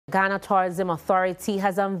Ghana Tourism Authority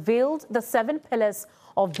has unveiled the 7 pillars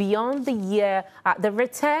of Beyond the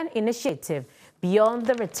Return initiative. Beyond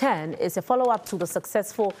the Return is a follow-up to the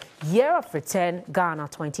successful Year of Return Ghana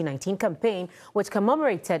 2019 campaign, which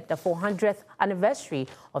commemorated the 400th anniversary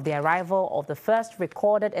of the arrival of the first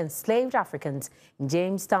recorded enslaved Africans in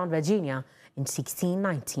Jamestown, Virginia in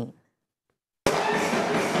 1619.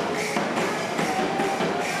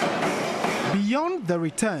 Beyond the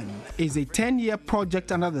Return is a 10-year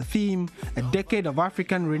project under the theme A Decade of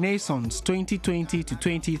African Renaissance 2020 to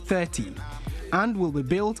 2030 and will be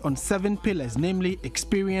built on 7 pillars, namely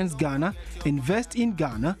Experience Ghana, Invest in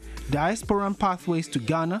Ghana, Diasporan Pathways to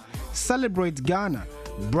Ghana, Celebrate Ghana,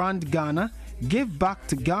 Brand Ghana, Give Back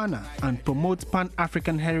to Ghana, and Promote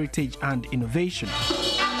Pan-African Heritage and Innovation.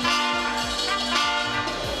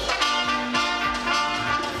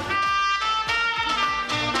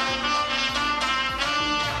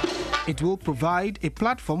 It will provide a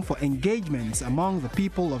platform for engagements among the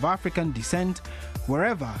people of African descent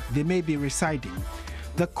wherever they may be residing.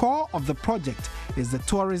 The core of the project is the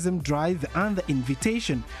tourism drive and the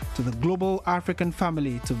invitation to the global African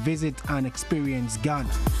family to visit and experience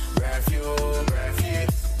Ghana.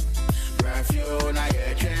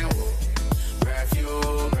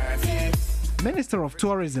 Minister of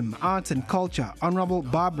Tourism, Arts and Culture, Honorable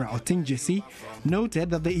Barbara Otinjesi,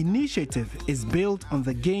 noted that the initiative is built on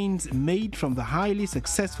the gains made from the highly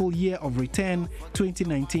successful Year of Return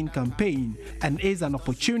 2019 campaign and is an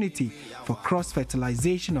opportunity for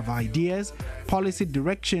cross-fertilization of ideas, policy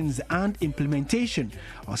directions and implementation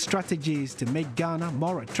of strategies to make Ghana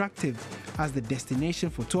more attractive as the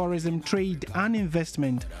destination for tourism, trade and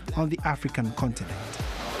investment on the African continent.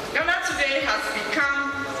 Ghana today has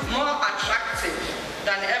become more attractive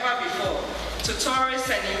than ever before to tourists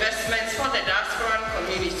and investments for the diasporan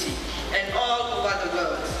community and all over the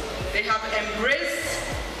world. They have embraced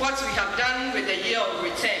what we have done with the Year of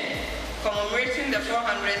Return, commemorating the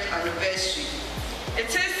 400th anniversary. It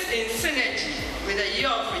is in synergy with the Year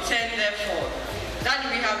of Return, therefore, that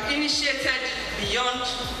we have initiated Beyond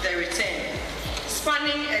the Return,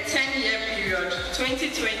 spanning a 10-year period,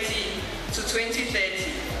 2020 to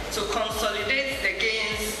 2030, to consolidate the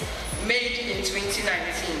gains made in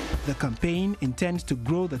 2019. The campaign intends to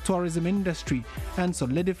grow the tourism industry and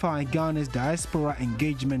solidify Ghana's diaspora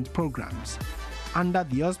engagement programs. Under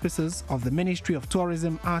the auspices of the Ministry of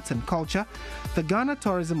Tourism, Arts and Culture, the Ghana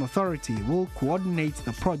Tourism Authority will coordinate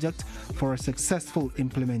the project for a successful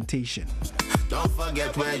implementation. Don't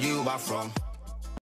forget where you are from.